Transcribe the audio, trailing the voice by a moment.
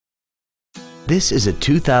This is a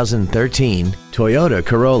 2013 Toyota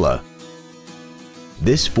Corolla.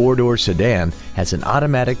 This four-door sedan has an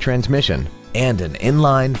automatic transmission and an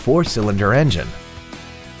inline four-cylinder engine.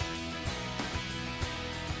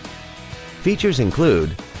 Features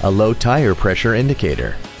include a low tire pressure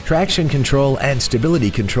indicator, traction control and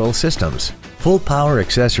stability control systems, full power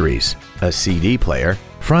accessories, a CD player,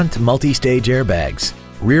 front multi-stage airbags,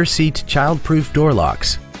 rear seat child-proof door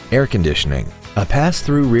locks, air conditioning, a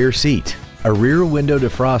pass-through rear seat, a rear window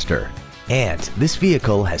defroster, and this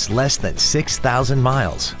vehicle has less than 6,000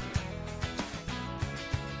 miles.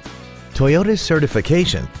 Toyota's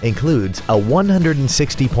certification includes a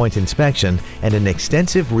 160-point inspection and an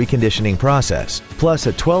extensive reconditioning process, plus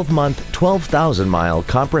a 12-month, 12,000-mile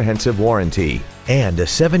comprehensive warranty and a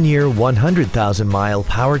 7-year, 100,000-mile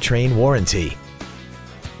powertrain warranty.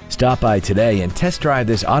 Stop by today and test drive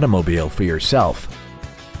this automobile for yourself.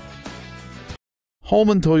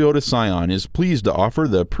 Holman Toyota Scion is pleased to offer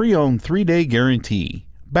the pre-owned 3-day guarantee.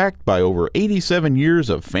 Backed by over 87 years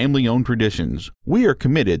of family-owned traditions, we are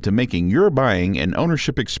committed to making your buying and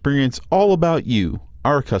ownership experience all about you,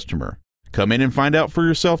 our customer. Come in and find out for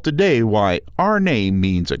yourself today why our name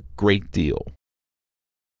means a great deal.